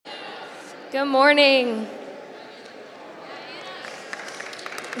Good morning.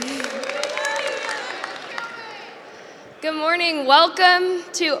 Good morning. Welcome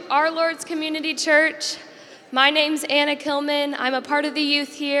to Our Lord's Community Church. My name's Anna Kilman. I'm a part of the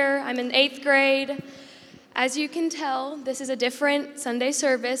youth here. I'm in 8th grade. As you can tell, this is a different Sunday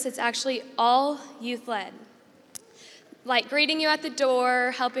service. It's actually all youth-led. Like greeting you at the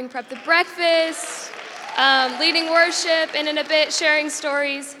door, helping prep the breakfast, leading worship, and in a bit sharing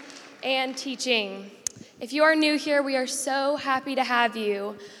stories and teaching. If you are new here, we are so happy to have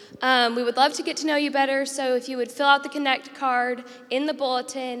you. We would love to get to know you better, so if you would fill out the Connect card in the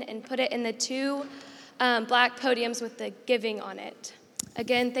bulletin and put it in the 2 black podiums with the giving on it.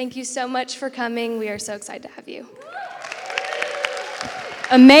 Again, thank you so much for coming. We are so excited to have you.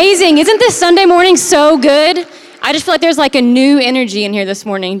 Amazing. Isn't this Sunday morning so good? I just feel like there's like a new energy in here this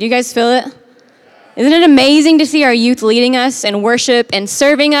morning. Do you guys feel it? Isn't it amazing to see our youth leading us in worship and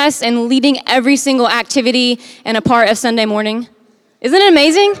serving us and leading every single activity and a part of Sunday morning? Isn't it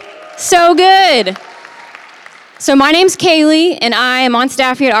amazing? So good. So my name's Kailey, and I am on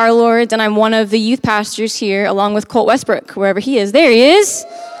staff here at Our Lord's, and I'm one of the youth pastors here, along with Colt Westbrook, wherever he is. There he is.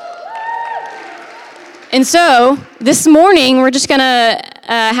 And so this morning, we're just going to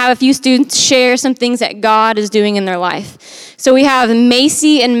have a few students share some things that God is doing in their life. So we have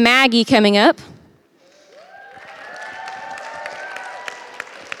Macy and Maggie coming up.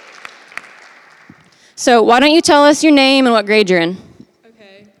 So why don't you tell us your name and what grade you're in?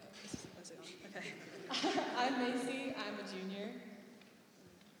 Okay. I'm Macy. I'm a junior.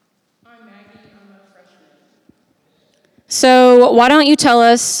 I'm Maggie. I'm a freshman. So why don't you tell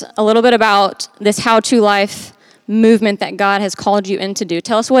us a little bit about this How to Life movement that God has called you in to do.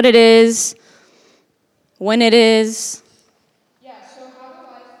 Tell us what it is, when it is. Yeah, so How to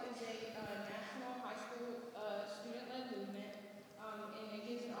Life is a national high school student-led movement, and it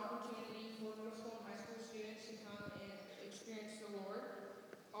gives an opportunity for middle school and high school students to come and experience the Lord.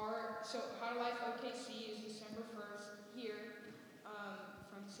 So How to Life OKC is December 1st here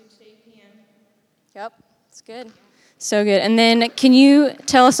from 6 to 8 p.m. Yep, it's good. So good. And then can you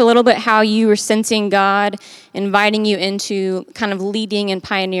tell us a little bit how you were sensing God inviting you into kind of leading and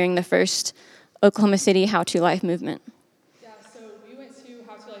pioneering the first Oklahoma City How to Life movement? Yeah, so we went to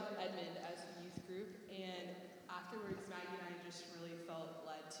How to Life Edmond as a youth group, and afterwards Maggie and I just really felt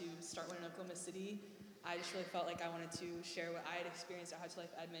led to start one in Oklahoma City. I just really felt like I wanted to share what I had experienced at How to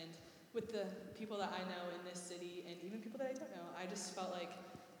Life Edmond with the people that I know in this city and even people that I don't know. I just felt like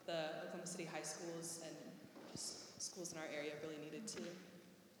the Oklahoma City high schools and just schools in our area really needed to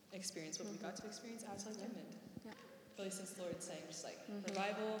experience what we got to experience at Life Edmond. Yeah. Really since the Lord's saying just like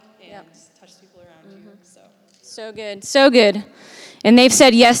revival and touch people around you. So good. So good. And they've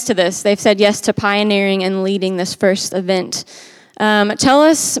said yes to this. They've said yes to pioneering and leading this first event. Tell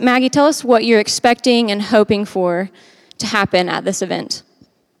us, Maggie, tell us what you're expecting and hoping for to happen at this event.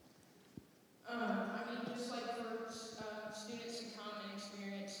 Just like for students to come and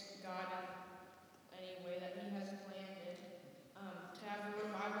experience God in any way that He has planned, and to have a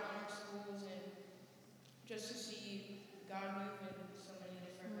revival in our schools, and just to see God move in so many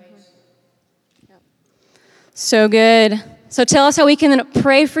different ways. Yep. So good. So tell us how we can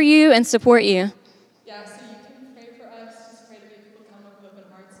pray for you and support you. Yeah, so you can pray for us. Just pray that people come with open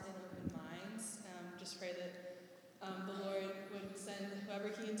hearts and open minds. Just pray that the Lord would send whoever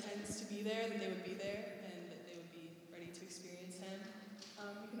He intends to be there, that they would be there, and that they would be ready to experience Him.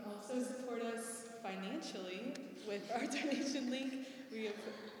 You can also support us financially with our donation link. We have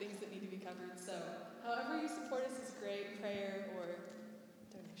things that need to be covered. So however you support us is great, prayer or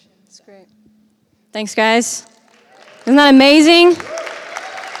donation. That's great. Thanks, guys. Isn't that amazing?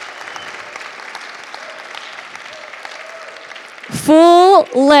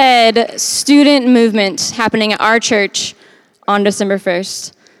 Full-led student movement happening at our church on December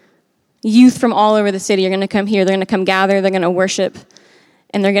 1st. Youth from all over the city are going to come here. They're going to come gather. They're going to worship.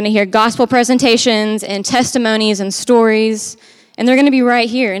 And they're going to hear gospel presentations and testimonies and stories. And they're going to be right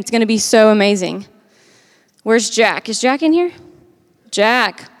here. And it's going to be so amazing. Where's Jack? Is Jack in here?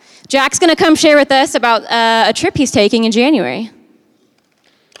 Jack. Jack's going to come share with us about a trip he's taking in January.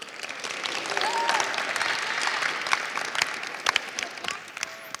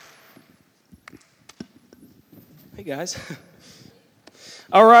 Hey, guys.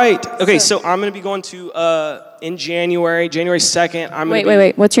 All right. Okay, so I'm going to be going to, in January 2nd.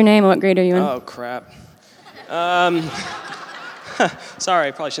 Wait. What's your name and what grade are you in? Oh, crap. Sorry,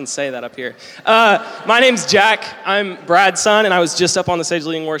 I probably shouldn't say that up here. My name's Jack. I'm Brad's son, and I was just up on the stage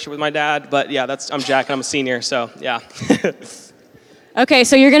leading worship with my dad. But yeah, I'm Jack, and I'm a senior, so yeah. Okay,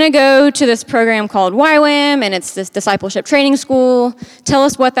 so you're going to go to this program called YWAM, and it's this discipleship training school. Tell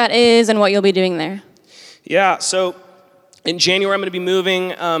us what that is and what you'll be doing there. Yeah, so in January, I'm going to be moving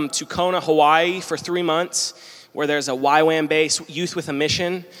to Kona, Hawaii for 3 months, where there's a YWAM-based Youth with a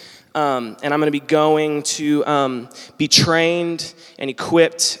Mission. And I'm going to be going to be trained and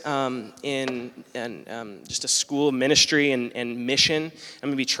equipped in just a school of ministry and mission. I'm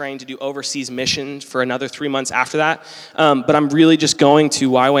going to be trained to do overseas missions for another 3 months after that. But I'm really just going to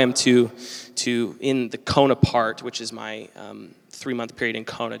YWAM to in the Kona part, which is my 3-month period in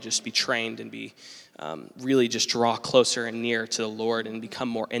Kona, just be trained and be really just draw closer and near to the Lord and become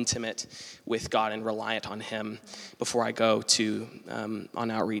more intimate with God and reliant on Him before I go to on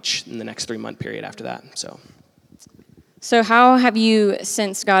outreach in the next 3-month period after that. So how have you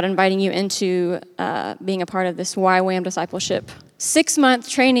sensed God inviting you into being a part of this YWAM discipleship 6-month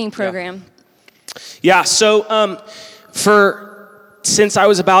training program? Yeah, so since I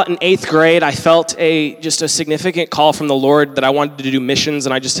was about in 8th grade, I felt just a significant call from the Lord that I wanted to do missions,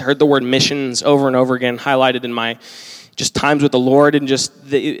 and I just heard the word missions over and over again highlighted in my just times with the Lord, and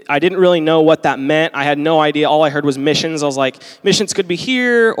I didn't really know what that meant. I had no idea. All I heard was missions. I was like, missions could be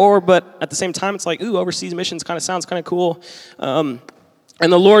here, but at the same time, it's like, ooh, overseas missions kind of sounds kind of cool. And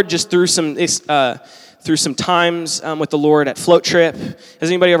the Lord just through some times with the Lord at Float Trip. Has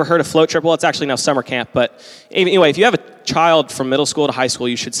anybody ever heard of Float Trip? Well, it's actually now summer camp. But anyway, if you have a child from middle school to high school,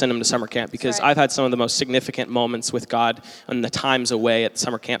 you should send them to summer camp because I've had some of the most significant moments with God and the times away at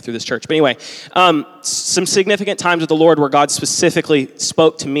summer camp through this church. But anyway, some significant times with the Lord where God specifically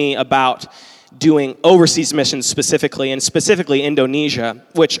spoke to me about doing overseas missions specifically, and specifically Indonesia,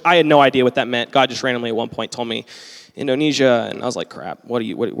 which I had no idea what that meant. God just randomly at one point told me Indonesia, and I was like, crap, where do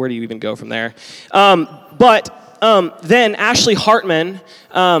you even go from there? Then Ashley Hartman,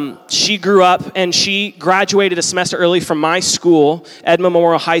 she grew up and she graduated a semester early from my school, Edmond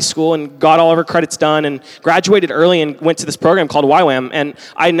Memorial High School, and got all of her credits done and graduated early and went to this program called YWAM, and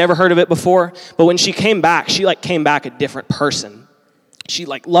I had never heard of it before, but when she came back, she came back a different person. She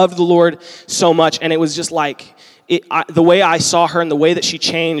loved the Lord so much, and it was just the way I saw her and the way that she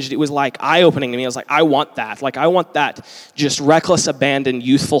changed, it was eye-opening to me. I was like, I want that. I want that just reckless, abandoned,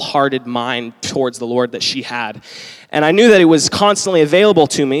 youthful-hearted mind towards the Lord that she had. And I knew that it was constantly available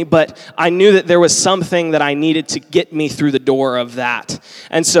to me, but I knew that there was something that I needed to get me through the door of that.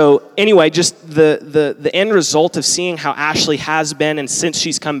 And so, anyway, just the end result of seeing how Ashley has been, and since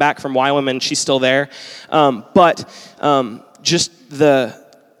she's come back from YWAM and she's still there, just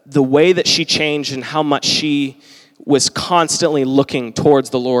the way that she changed and how much she was constantly looking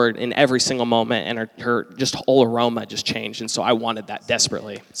towards the Lord in every single moment, and her just whole aroma just changed, and so I wanted that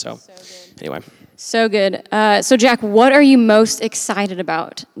desperately. So anyway. So good. So Jack, what are you most excited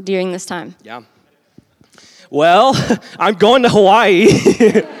about during this time? Yeah. Well, I'm going to Hawaii.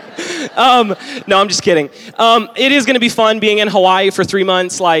 No, I'm just kidding. It is going to be fun being in Hawaii for 3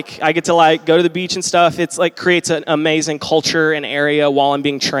 months. I get to go to the beach and stuff. It's creates an amazing culture and area while I'm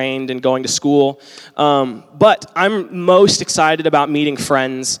being trained and going to school. But I'm most excited about meeting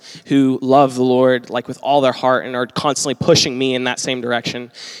friends who love the Lord with all their heart and are constantly pushing me in that same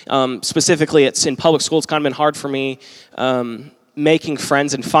direction. Specifically, it's in public school. It's kind of been hard for me. Making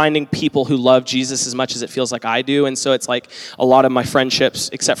friends and finding people who love Jesus as much as it feels like I do. And so it's a lot of my friendships,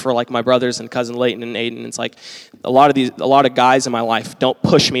 except for my brothers and cousin Leighton and Aiden, it's a lot of guys in my life don't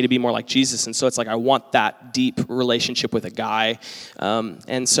push me to be more like Jesus. And so it's I want that deep relationship with a guy.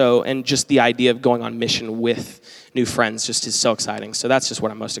 And just the idea of going on mission with new friends just is so exciting. So that's just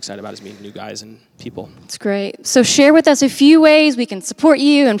what I'm most excited about, is meeting new guys and people. It's great. So share with us a few ways we can support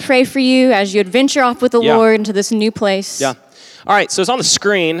you and pray for you as you adventure off with the Lord into this new place. Yeah. All right, so it's on the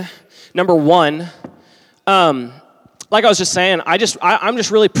screen. Number 1, like I was just saying, I'm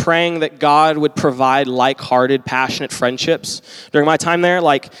just really praying that God would provide like-hearted, passionate friendships during my time there.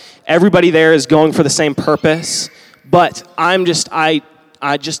 Everybody there is going for the same purpose, but I just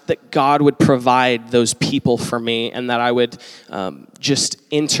that God would provide those people for me, and that I would just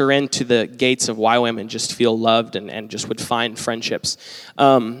enter into the gates of YWAM and just feel loved and just would find friendships.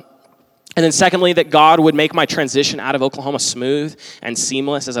 And then secondly, that God would make my transition out of Oklahoma smooth and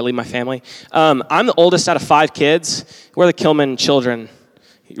seamless as I leave my family. I'm the oldest out of 5 kids. We're the Kilman children.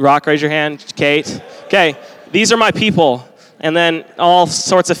 Rock, raise your hand. Kate. Okay, these are my people. And then all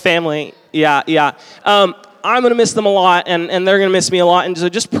sorts of family. Yeah. I'm going to miss them a lot, and they're going to miss me a lot. And so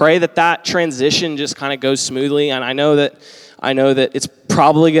just pray that transition just kind of goes smoothly. And I know that it's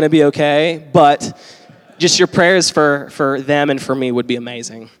probably going to be okay, but just your prayers for them and for me would be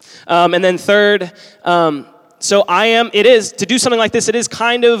amazing. And then third, to do something like this, it is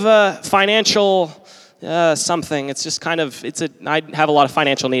kind of a financial something. It's just kind of, I have a lot of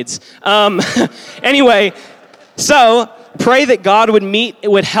financial needs. Anyway, so pray that God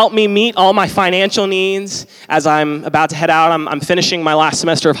would help me meet all my financial needs as I'm about to head out. I'm finishing my last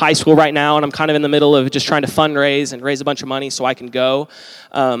semester of high school right now, and I'm kind of in the middle of just trying to fundraise and raise a bunch of money so I can go.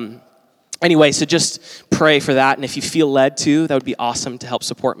 Anyway, so just pray for that, and if you feel led to, that would be awesome to help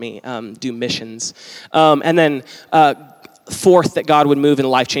support me do missions. And then fourth, that God would move in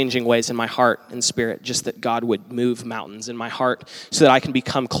life-changing ways in my heart and spirit, just that God would move mountains in my heart so that I can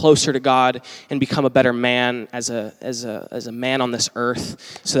become closer to God and become a better man as a man on this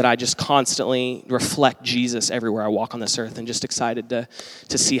earth, so that I just constantly reflect Jesus everywhere I walk on this earth, and just excited to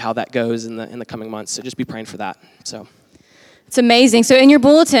see how that goes in the coming months. So just be praying for that. So It's amazing. So in your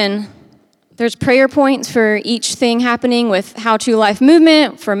bulletin, there's prayer points for each thing happening with How to Life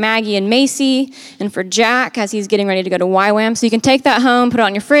Movement, for Maggie and Macy, and for Jack as he's getting ready to go to YWAM. So you can take that home, put it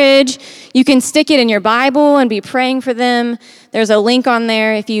on your fridge. You can stick it in your Bible and be praying for them. There's a link on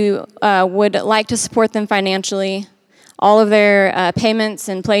there if you would like to support them financially. All of their payments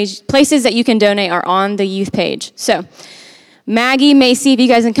and places that you can donate are on the youth page. So Maggie, Macy, if you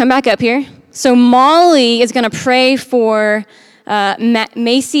guys can come back up here. So Molly is going to pray for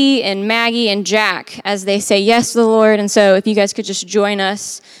Macy and Maggie and Jack as they say yes to the Lord. And so if you guys could just join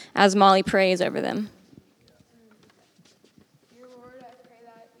us as Molly prays over them. Dear Lord, I pray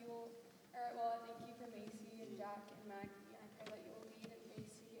that you will, I thank you for Macy and Jack and Maggie. I pray that you will lead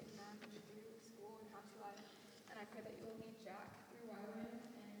Macy and Maggie through school and How to Life. And I pray that you will lead Jack through YWAM,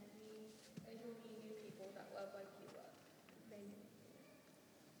 and that you will lead new people that love like you love.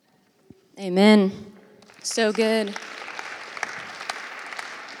 Amen. Amen. So good.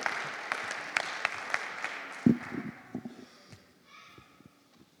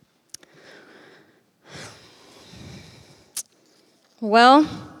 Well,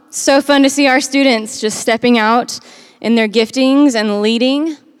 so fun to see our students just stepping out in their giftings and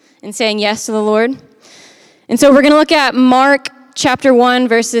leading and saying yes to the Lord. And so we're going to look at Mark chapter 1,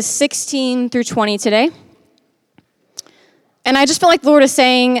 verses 16 through 20 today. And I just feel like the Lord is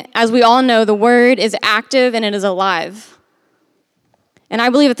saying, as we all know, the word is active and it is alive. And I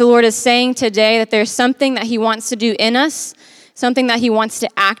believe that the Lord is saying today that there's something that he wants to do in us, something that he wants to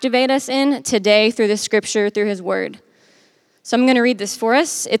activate us in today through the scripture, through his word. So I'm going to read this for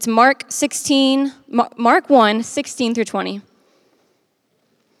us. It's Mark 1, 16 through 20.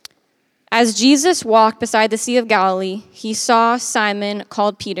 As Jesus walked beside the Sea of Galilee, he saw Simon,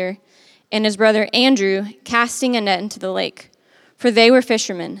 called Peter, and his brother Andrew casting a net into the lake, for they were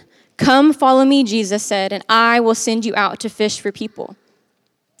fishermen. "Come, follow me," Jesus said, "and I will send you out to fish for people."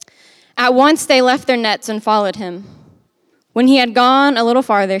 At once they left their nets and followed him. When he had gone a little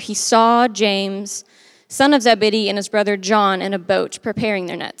farther, he saw James, son of Zebedee, and his brother John in a boat preparing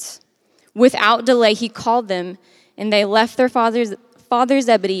their nets. Without delay he called them, and they left their father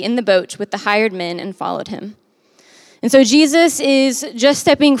Zebedee in the boat with the hired men and followed him. And so Jesus is just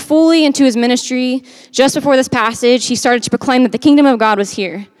stepping fully into his ministry. Just before this passage, he started to proclaim that the kingdom of God was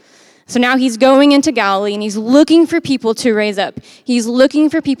here. So now he's going into Galilee, and he's looking for people to raise up. He's looking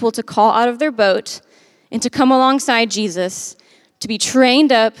for people to call out of their boat and to come alongside Jesus, to be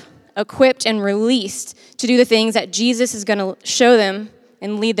trained up, equipped, and released to do the things that Jesus is going to show them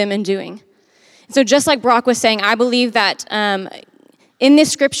and lead them in doing. So just like Brock was saying, I believe that in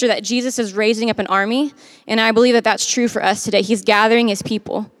this scripture that Jesus is raising up an army, and I believe that that's true for us today. He's gathering his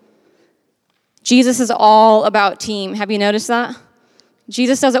people. Jesus is all about team. Have you noticed that?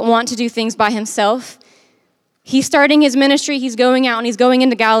 Jesus doesn't want to do things by himself. He's starting his ministry. He's going out and he's going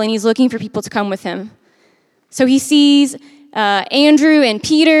into Galilee, and he's looking for people to come with him. So he sees Andrew and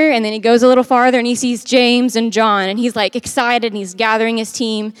Peter, and then he goes a little farther and he sees James and John, and he's like excited, and he's gathering his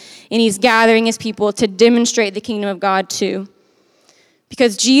team and he's gathering his people to demonstrate the kingdom of God too.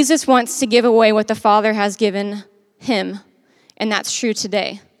 Because Jesus wants to give away what the Father has given him, and that's true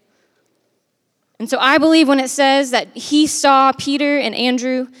today. And so I believe when it says that he saw Peter and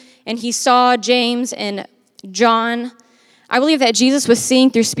Andrew and he saw James and John, I believe that Jesus was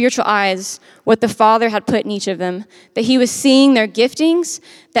seeing through spiritual eyes what the Father had put in each of them, that he was seeing their giftings,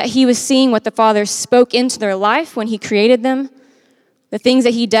 that he was seeing what the Father spoke into their life when he created them, the things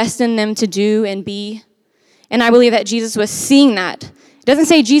that he destined them to do and be. And I believe that Jesus was seeing that. It doesn't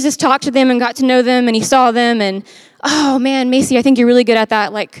say Jesus talked to them and got to know them and he saw them and, "Oh man, Macy, I think you're really good at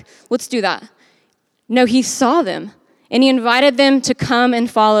that. Like, let's do that." No, he saw them and he invited them to come and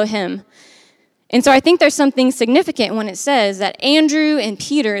follow him. And so I think there's something significant when it says that Andrew and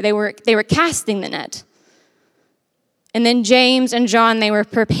Peter, they were casting the net. And then James and John, they were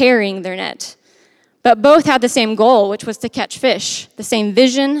preparing their net. But both had the same goal, which was to catch fish, the same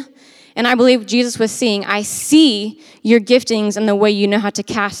vision. And I believe Jesus was seeing, I see your giftings and the way you know how to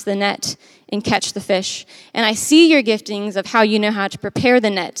cast the net and catch the fish. And I see your giftings of how you know how to prepare the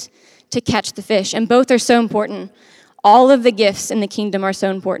net to catch the fish. And both are so important. All of the gifts in the kingdom are so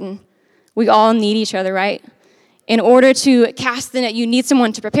important. We all need each other, right? In order to cast the net, you need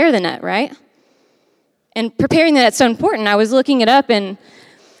someone to prepare the net, right? And preparing the net is so important. I was looking it up, and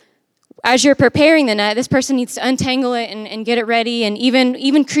as you're preparing the net, this person needs to untangle it and get it ready, and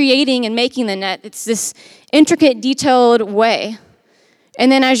even creating and making the net, it's this intricate, detailed way.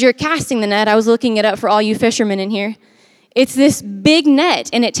 And then as you're casting the net, I was looking it up for all you fishermen in here, it's this big net,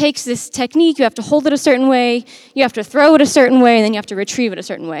 and it takes this technique. You have to hold it a certain way, you have to throw it a certain way, and then you have to retrieve it a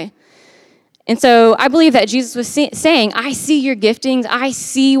certain way. And so I believe that Jesus was saying, I see your giftings, I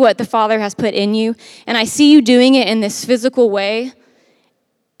see what the Father has put in you, and I see you doing it in this physical way,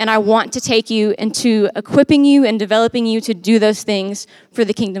 and I want to take you into equipping you and developing you to do those things for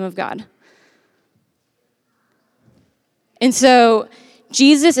the kingdom of God. And so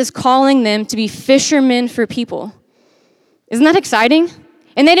Jesus is calling them to be fishermen for people. Isn't that exciting?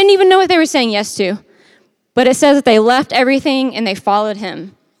 And they didn't even know what they were saying yes to. But it says that they left everything and they followed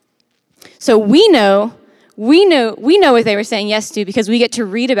him. So we know what they were saying yes to because we get to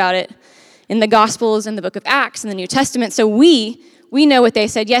read about it in the Gospels, in the book of Acts, in the New Testament. So we know what they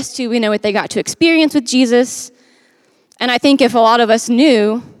said yes to. We know what they got to experience with Jesus. And I think if a lot of us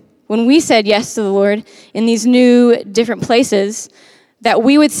knew when we said yes to the Lord in these new different places, that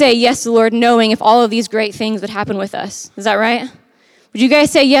we would say yes to the Lord knowing if all of these great things would happen with us. Is that right? Would you guys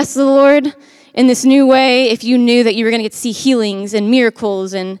say yes to the Lord in this new way if you knew that you were going to get to see healings and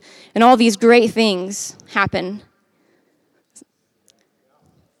miracles and all these great things happen?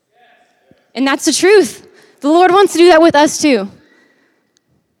 And that's the truth. The Lord wants to do that with us too.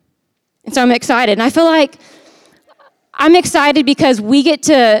 And so I'm excited. And I feel like I'm excited because we get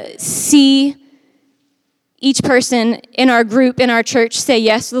to see each person in our group, in our church, say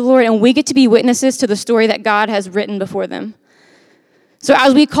yes to the Lord, and we get to be witnesses to the story that God has written before them. So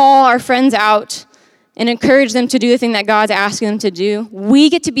as we call our friends out and encourage them to do the thing that God's asking them to do, we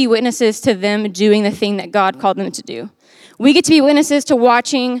get to be witnesses to them doing the thing that God called them to do. We get to be witnesses to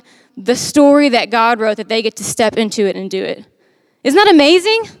watching the story that God wrote, that they get to step into it and do it. Isn't that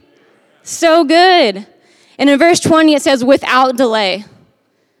amazing? So good. And in verse 20, it says, without delay.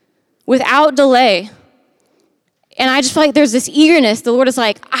 Without delay. And I just feel like there's this eagerness. The Lord is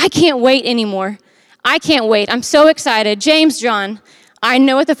like, I can't wait anymore. I can't wait. I'm so excited. James, John, I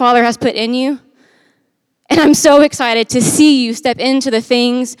know what the Father has put in you. And I'm so excited to see you step into the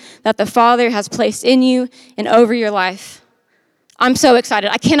things that the Father has placed in you and over your life. I'm so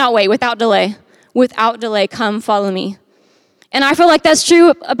excited. I cannot wait. Without delay. Without delay, come follow me. And I feel like that's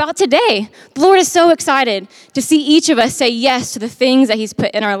true about today. The Lord is so excited to see each of us say yes to the things that he's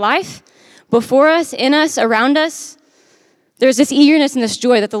put in our life, before us, in us, around us. There's this eagerness and this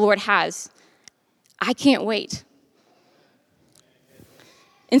joy that the Lord has. I can't wait.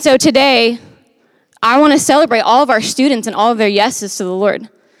 And so today, I want to celebrate all of our students and all of their yeses to the Lord.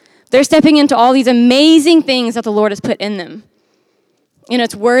 They're stepping into all these amazing things that the Lord has put in them. And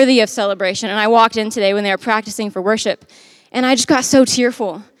it's worthy of celebration. And I walked in today when they were practicing for worship, and I just got so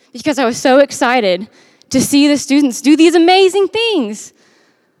tearful because I was so excited to see the students do these amazing things.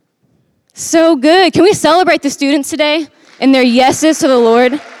 So good. Can we celebrate the students today and their yeses to the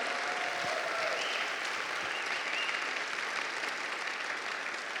Lord?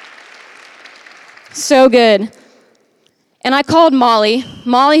 So good. And I called Molly,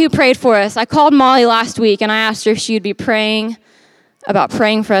 who prayed for us. I called Molly last week, and I asked her if she would be praying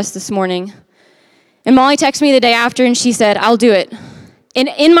for us this morning. And Molly texted me the day after, and she said, I'll do it. And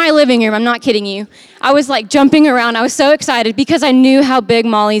in my living room, I'm not kidding you, I was like jumping around. I was so excited because I knew how big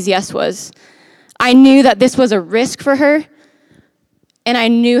Molly's yes was. I knew that this was a risk for her, and I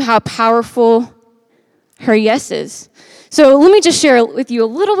knew how powerful her yes is. So let me just share with you a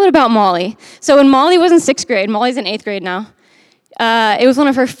little bit about Molly. So when Molly was in 6th grade, Molly's in 8th grade now, it was one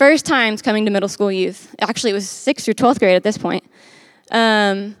of her first times coming to middle school youth. Actually, it was 6th or 12th grade at this point.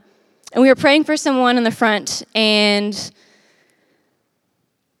 And we were praying for someone in the front, and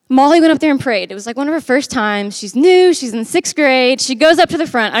Molly went up there and prayed. It was like one of her first times. She's new. She's in 6th grade. She goes up to the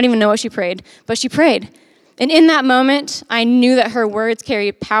front. I don't even know what she prayed, but she prayed. And in that moment, I knew that her words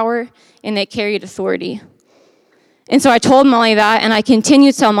carried power and they carried authority. And so I told Molly that, and I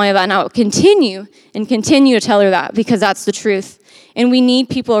continue to tell Molly that, and I will continue to tell her that because that's the truth. And we need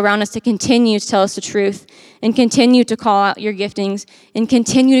people around us to continue to tell us the truth and continue to call out your giftings and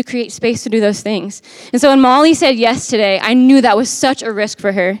continue to create space to do those things. And so when Molly said yes today, I knew that was such a risk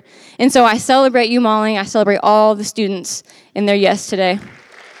for her. And so I celebrate you, Molly. I celebrate all the students in their yes today.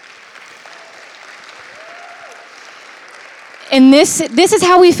 And this is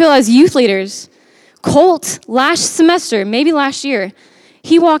how we feel as youth leaders. Colt, last semester, maybe last year,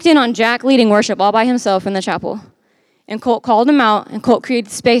 he walked in on Jack leading worship all by himself in the chapel. And Colt called him out, and Colt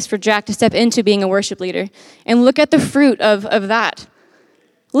created space for Jack to step into being a worship leader. And look at the fruit of that.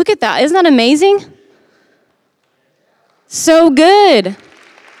 Look at that. Isn't that amazing? So good.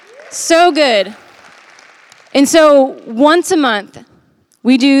 So good. And so once a month,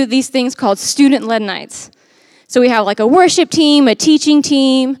 we do these things called student-led nights. So we have like a worship team, a teaching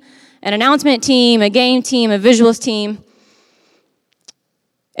team, an announcement team, a game team, a visuals team.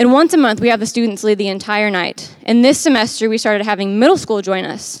 And once a month, we have the students lead the entire night. And this semester, we started having middle school join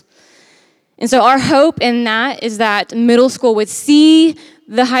us. And so our hope in that is that middle school would see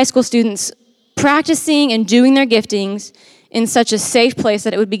the high school students practicing and doing their giftings in such a safe place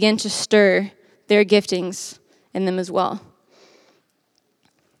that it would begin to stir their giftings in them as well.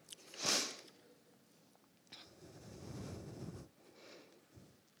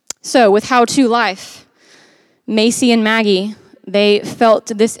 So with How To Life, Macy and Maggie, they felt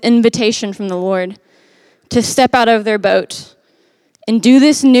this invitation from the Lord to step out of their boat and do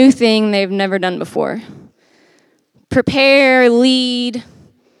this new thing they've never done before. Prepare, lead,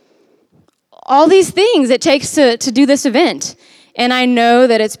 all these things it takes to do this event. And I know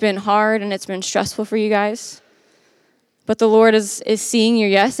that it's been hard and it's been stressful for you guys. But the Lord is seeing your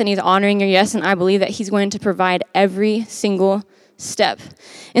yes and he's honoring your yes, and I believe that he's going to provide every single step.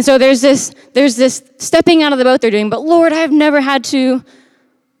 And so there's this stepping out of the boat they're doing, but Lord, I've never had to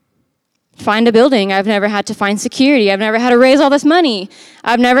find a building. I've never had to find security. I've never had to raise all this money.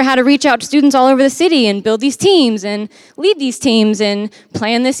 I've never had to reach out to students all over the city and build these teams and lead these teams and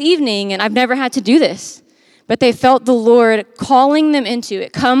plan this evening, and I've never had to do this. But they felt the Lord calling them into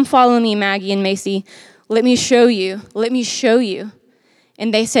it. Come follow me, Maggie and Macy. Let me show you. Let me show you.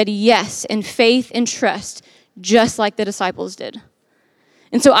 And they said yes in faith and trust, just like the disciples did.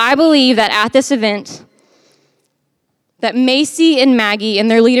 And so I believe that at this event, that Macy and Maggie and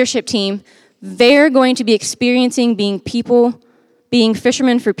their leadership team, they're going to be experiencing being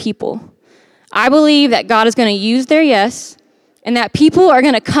fishermen for people. I believe that God is going to use their yes, and that people are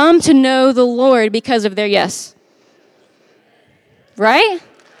going to come to know the Lord because of their yes. Right?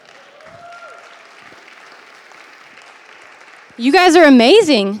 You guys are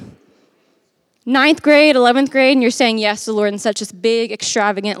amazing. 9th grade, 11th grade, and you're saying yes to the Lord in such a big,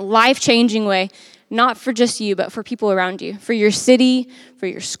 extravagant, life-changing way, not for just you, but for people around you, for your city, for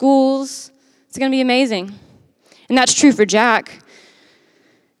your schools. It's going to be amazing. And that's true for Jack.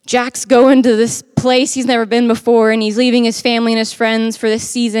 Jack's going to this place he's never been before, and he's leaving his family and his friends for this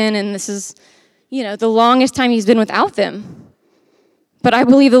season, and this is, the longest time he's been without them. But I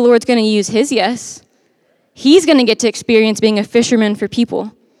believe the Lord's going to use his yes. He's going to get to experience being a fisherman for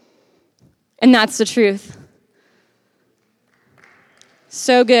people. And that's the truth.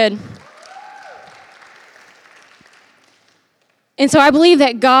 So good. And so I believe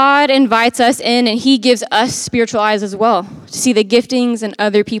that God invites us in and he gives us spiritual eyes as well to see the giftings in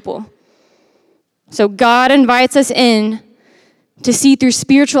other people. So God invites us in to see through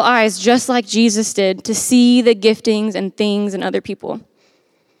spiritual eyes just like Jesus did, to see the giftings and things in other people.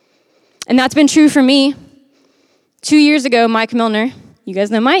 And that's been true for me. 2 years ago, Mike Milner, you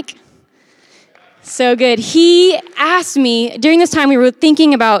guys know Mike? So good. He asked me, during this time we were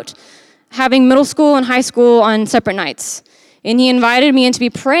thinking about having middle school and high school on separate nights. And he invited me in to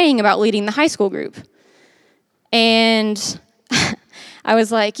be praying about leading the high school group. And I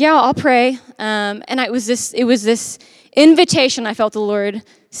was like, yeah, I'll pray. And it was this invitation I felt the Lord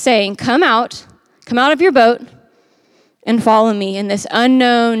saying, come out of your boat and follow me in this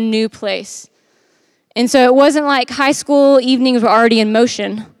unknown new place. And so it wasn't like high school evenings were already in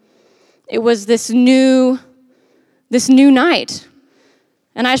motion. It was this new night.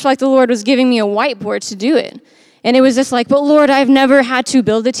 And I just felt like the Lord was giving me a whiteboard to do it. And it was just like, but Lord, I've never had to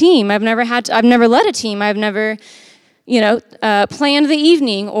build a team. I've never led a team. I've never, planned the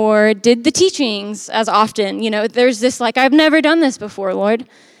evening or did the teachings as often. There's this I've never done this before, Lord.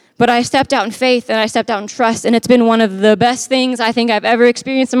 But I stepped out in faith and I stepped out in trust. And it's been one of the best things I think I've ever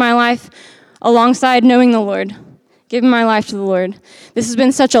experienced in my life, alongside knowing the Lord, giving my life to the Lord. This has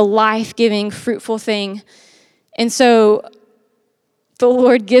been such a life-giving, fruitful thing. And so the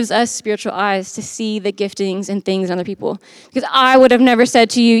Lord gives us spiritual eyes to see the giftings and things in other people. Because I would have never said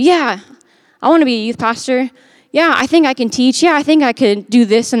to you, yeah, I want to be a youth pastor. Yeah, I think I can teach. Yeah, I think I could do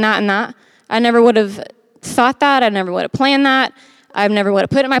this and that and that. I never would have thought that. I never would have planned that. I never would have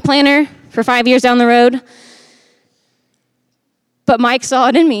put it in my planner for 5 years down the road. But Mike saw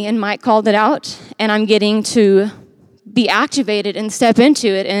it in me, and Mike called it out, and I'm getting to be activated and step into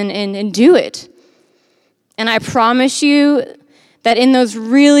it and do it. And I promise you, that in those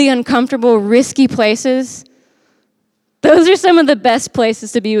really uncomfortable, risky places, those are some of the best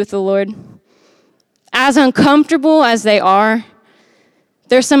places to be with the Lord. As uncomfortable as they are,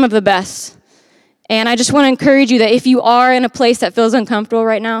 they're some of the best. And I just want to encourage you that if you are in a place that feels uncomfortable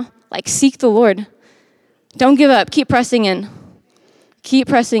right now, like, seek the Lord. Don't give up. Keep pressing in. Keep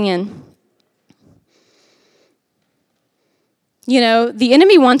pressing in. You know, the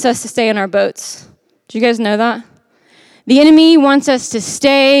enemy wants us to stay in our boats. Do you guys know that? The enemy wants us to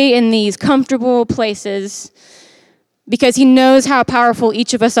stay in these comfortable places because he knows how powerful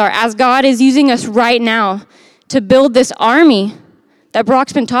each of us are, as God is using us right now to build this army that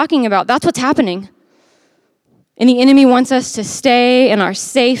Brock's been talking about. That's what's happening. And the enemy wants us to stay in our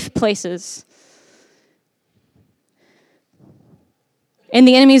safe places. And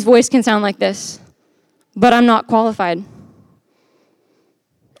the enemy's voice can sound like this: but I'm not qualified.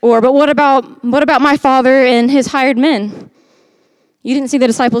 Or, but what about my father and his hired men? You didn't see the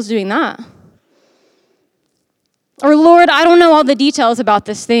disciples doing that. Or, Lord, I don't know all the details about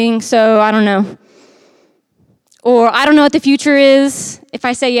this thing, so I don't know. Or, I don't know what the future is if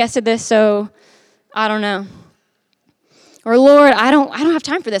I say yes to this, so I don't know. Or, Lord, I don't have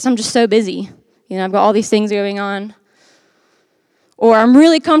time for this. I'm just so busy. You know, I've got all these things going on. Or, I'm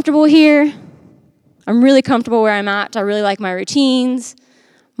really comfortable here. I'm really comfortable where I'm at. I really like my routines,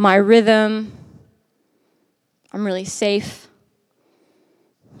 my rhythm. I'm really safe.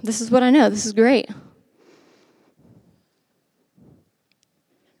 This is what I know. This is great.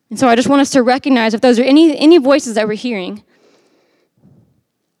 And so I just want us to recognize if those are any voices that we're hearing,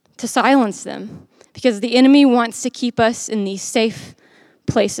 to silence them, because the enemy wants to keep us in these safe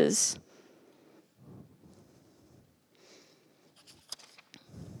places.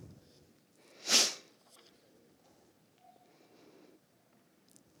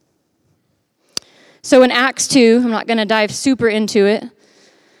 So in Acts 2, I'm not going to dive super into it,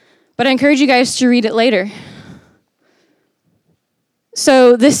 but I encourage you guys to read it later.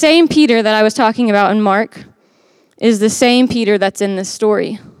 So the same Peter that I was talking about in Mark is the same Peter that's in this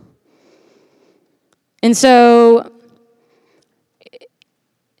story. And so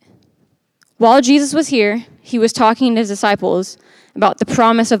while Jesus was here, he was talking to his disciples about the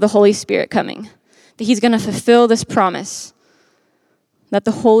promise of the Holy Spirit coming, that he's going to fulfill this promise, that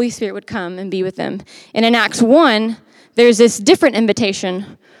the Holy Spirit would come and be with them. And in Acts 1, there's this different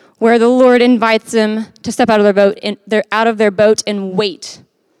invitation where the Lord invites them to step out of their boat and wait.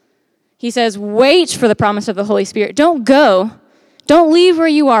 He says, wait for the promise of the Holy Spirit. Don't go. Don't leave where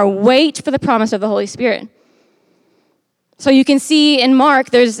you are. Wait for the promise of the Holy Spirit. So you can see in Mark,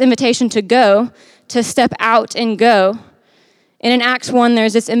 there's this invitation to go, to step out and go. And in Acts 1,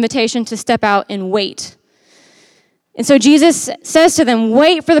 there's this invitation to step out and wait. And so Jesus says to them,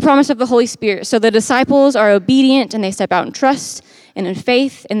 wait for the promise of the Holy Spirit. So the disciples are obedient and they step out in trust and in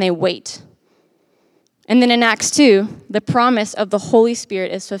faith and they wait. And then in Acts 2, the promise of the Holy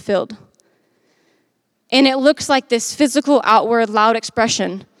Spirit is fulfilled. And it looks like this physical, outward, loud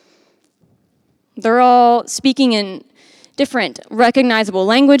expression. They're all speaking in different recognizable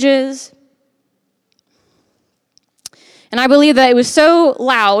languages. And I believe that it was so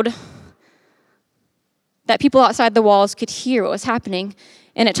loud that people outside the walls could hear what was happening.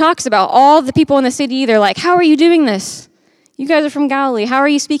 And it talks about all the people in the city. They're like, how are you doing this? You guys are from Galilee. How are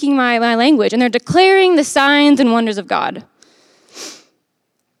you speaking my language? And they're declaring the signs and wonders of God.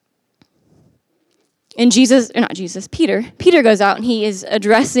 And Peter goes out and he is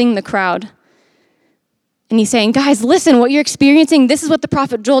addressing the crowd. And he's saying, guys, listen, what you're experiencing, this is what the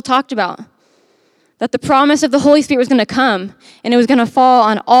prophet Joel talked about. That the promise of the Holy Spirit was going to come and it was going to fall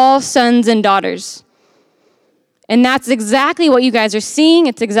on all sons and daughters. And that's exactly what you guys are seeing.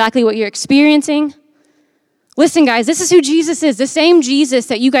 It's exactly what you're experiencing. Listen, guys, this is who Jesus is. The same Jesus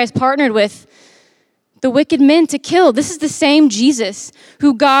that you guys partnered with the wicked men to kill. This is the same Jesus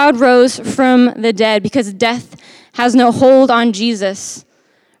who God rose from the dead, because death has no hold on Jesus,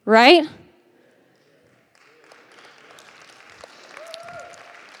 right?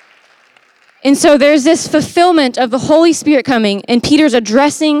 And so there's this fulfillment of the Holy Spirit coming, and Peter's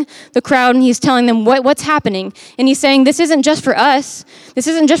addressing the crowd, and he's telling them what's happening. And he's saying, this isn't just for us. This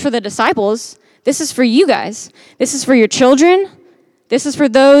isn't just for the disciples. This is for you guys. This is for your children. This is for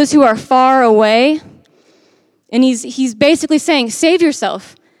those who are far away. And he's basically saying, save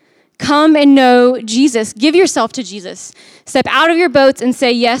yourself. Come and know Jesus. Give yourself to Jesus. Step out of your boats and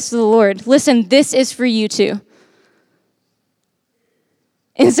say yes to the Lord. Listen, this is for you too.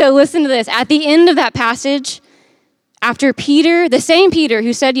 And so listen to this. At the end of that passage, after Peter, the same Peter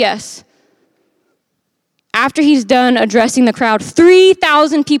who said yes, after he's done addressing the crowd,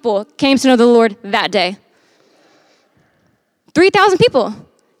 3,000 people came to know the Lord that day. 3,000 people.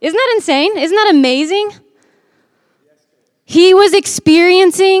 Isn't that insane? Isn't that amazing? He was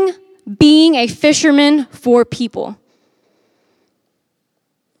experiencing being a fisherman for people.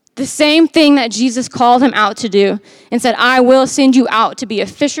 The same thing that Jesus called him out to do and said, I will send you out to be a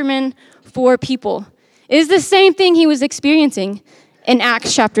fisherman for people. It is the same thing he was experiencing in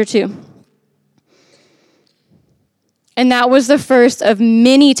Acts chapter 2. And that was the first of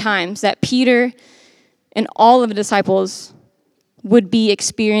many times that Peter and all of the disciples would be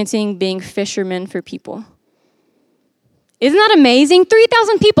experiencing being fishermen for people. Isn't that amazing?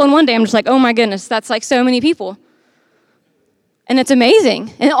 3,000 people in one day. I'm just like, oh my goodness, that's like so many people. And it's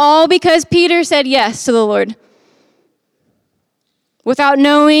amazing. And all because Peter said yes to the Lord. Without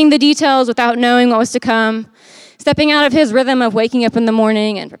knowing the details, without knowing what was to come, stepping out of his rhythm of waking up in the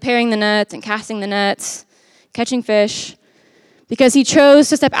morning and preparing the nets and casting the nets, catching fish, because he chose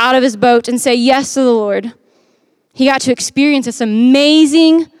to step out of his boat and say yes to the Lord. He got to experience this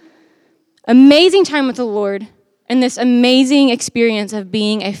amazing, amazing time with the Lord and this amazing experience of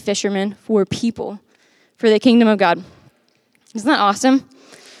being a fisherman for people, for the kingdom of God. Isn't that awesome?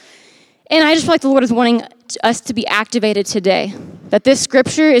 And I just feel like the Lord is wanting us to be activated today, that this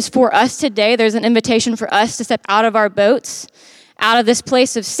scripture is for us today. There's an invitation for us to step out of our boats, out of this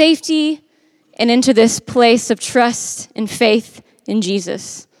place of safety, and into this place of trust and faith in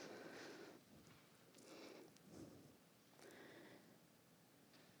Jesus.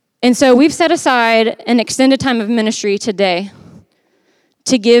 And so we've set aside an extended time of ministry today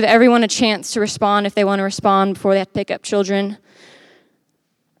to give everyone a chance to respond if they want to respond before they have to pick up children.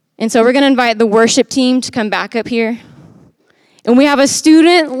 And so we're going to invite the worship team to come back up here. And we have a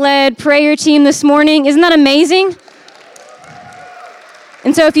student-led prayer team this morning. Isn't that amazing?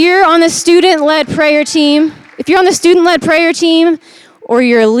 And so if you're on the student-led prayer team, or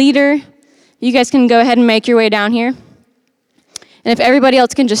you're a leader, you guys can go ahead and make your way down here. And if everybody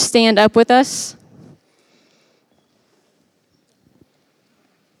else can just stand up with us.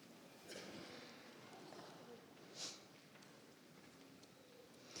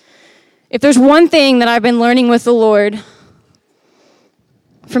 If there's one thing that I've been learning with the Lord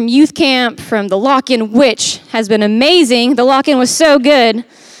from youth camp, from the lock-in, which has been amazing, the lock-in was so good,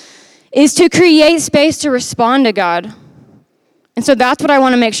 is to create space to respond to God. And so that's what I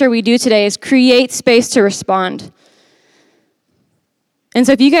want to make sure we do today, is create space to respond. And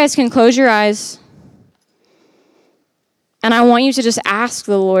so if you guys can close your eyes, and I want you to just ask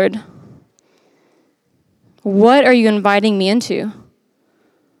the Lord, what are you inviting me into?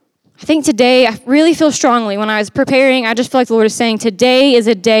 I think today, I really feel strongly when I was preparing, I just feel like the Lord is saying, today is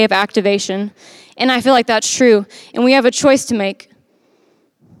a day of activation. And I feel like that's true. And we have a choice to make.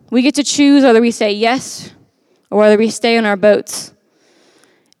 We get to choose whether we say yes or whether we stay in our boats.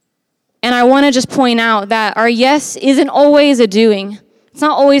 And I want to just point out that our yes isn't always a doing. It's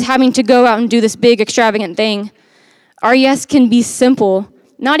not always having to go out and do this big, extravagant thing. Our yes can be simple.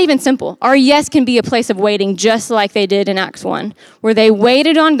 Not even simple. Our yes can be a place of waiting, just like they did in Acts 1, where they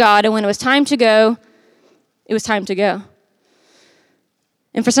waited on God, and when it was time to go, it was time to go.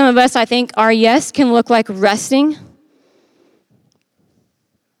 And for some of us, I think our yes can look like resting.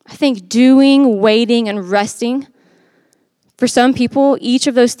 I think doing, waiting, and resting, for some people, each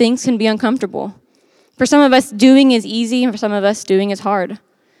of those things can be uncomfortable. For some of us, doing is easy, and for some of us, doing is hard.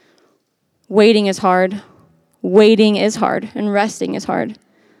 Waiting is hard. Waiting is hard, and resting is hard.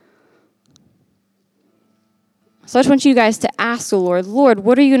 So I just want you guys to ask the Lord, Lord,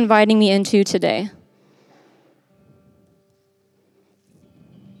 what are you inviting me into today?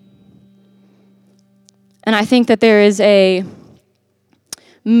 And I think that there is a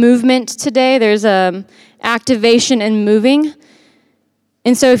movement today. There's activation and moving.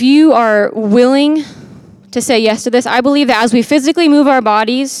 And so if you are willing to say yes to this, I believe that as we physically move our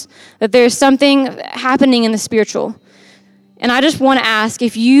bodies, that there's something happening in the spiritual. And I just want to ask,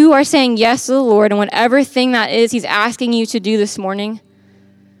 if you are saying yes to the Lord and whatever thing that is He's asking you to do this morning,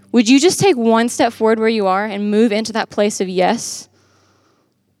 would you just take one step forward where you are and move into that place of yes?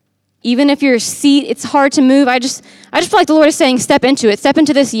 Even if your seat, it's hard to move, I just feel like the Lord is saying, step into it. Step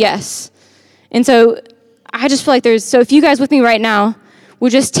into this yes. And so I just feel like so if you guys with me right now,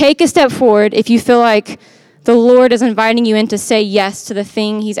 would just take a step forward if you feel like the Lord is inviting you in to say yes to the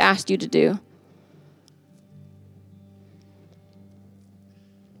thing He's asked you to do.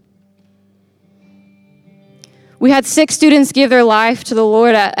 We had 6 students give their life to the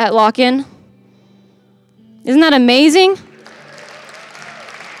Lord at Lock-In. Isn't that amazing?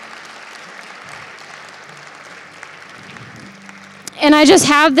 And I just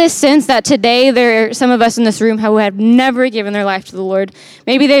have this sense that today there are some of us in this room who have never given their life to the Lord.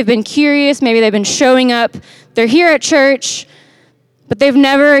 Maybe they've been curious. Maybe they've been showing up. They're here at church. but they've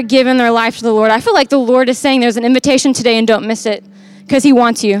never given their life to the Lord. I feel like the Lord is saying there's an invitation today and don't miss it, because he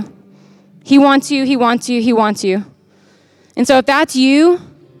wants you. He wants you, he wants you, he wants you. And so if that's you,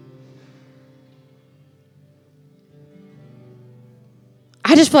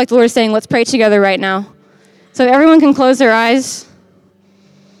 I just feel like the Lord is saying, let's pray together right now. So if everyone can close their eyes.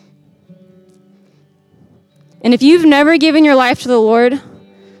 And if you've never given your life to the Lord,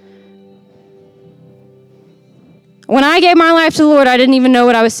 when I gave my life to the Lord, I didn't even know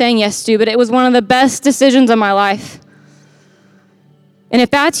what I was saying yes to, but it was one of the best decisions of my life. And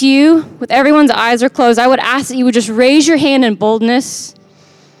if that's you, with everyone's eyes are closed, I would ask that you would just raise your hand in boldness,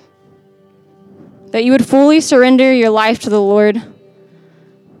 that you would fully surrender your life to the Lord.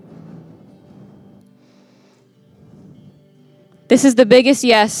 This is the biggest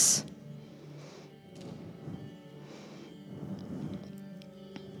yes.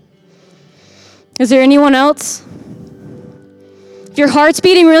 Is there anyone else? If your heart's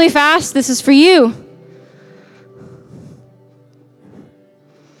beating really fast, this is for you.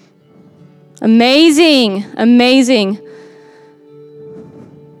 Amazing, amazing.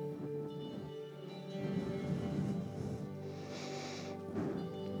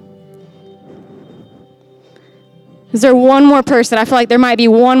 Is there one more person? I feel like there might be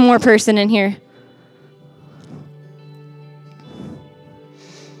one more person in here.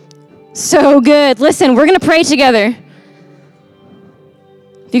 So good. Listen, we're going to pray together.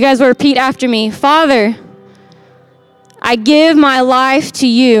 If you guys will repeat after me. Father, I give my life to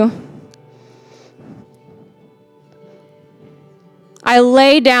you. I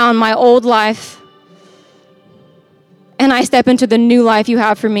lay down my old life, and I step into the new life you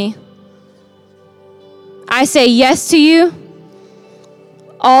have for me. I say yes to you.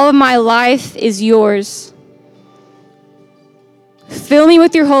 All of my life is yours. Fill me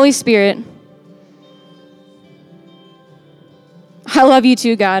with your Holy Spirit. I love you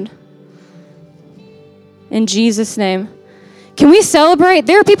too, God. In Jesus' name. Can we celebrate?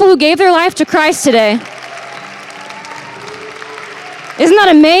 There are people who gave their life to Christ today. Isn't that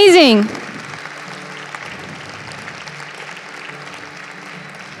amazing?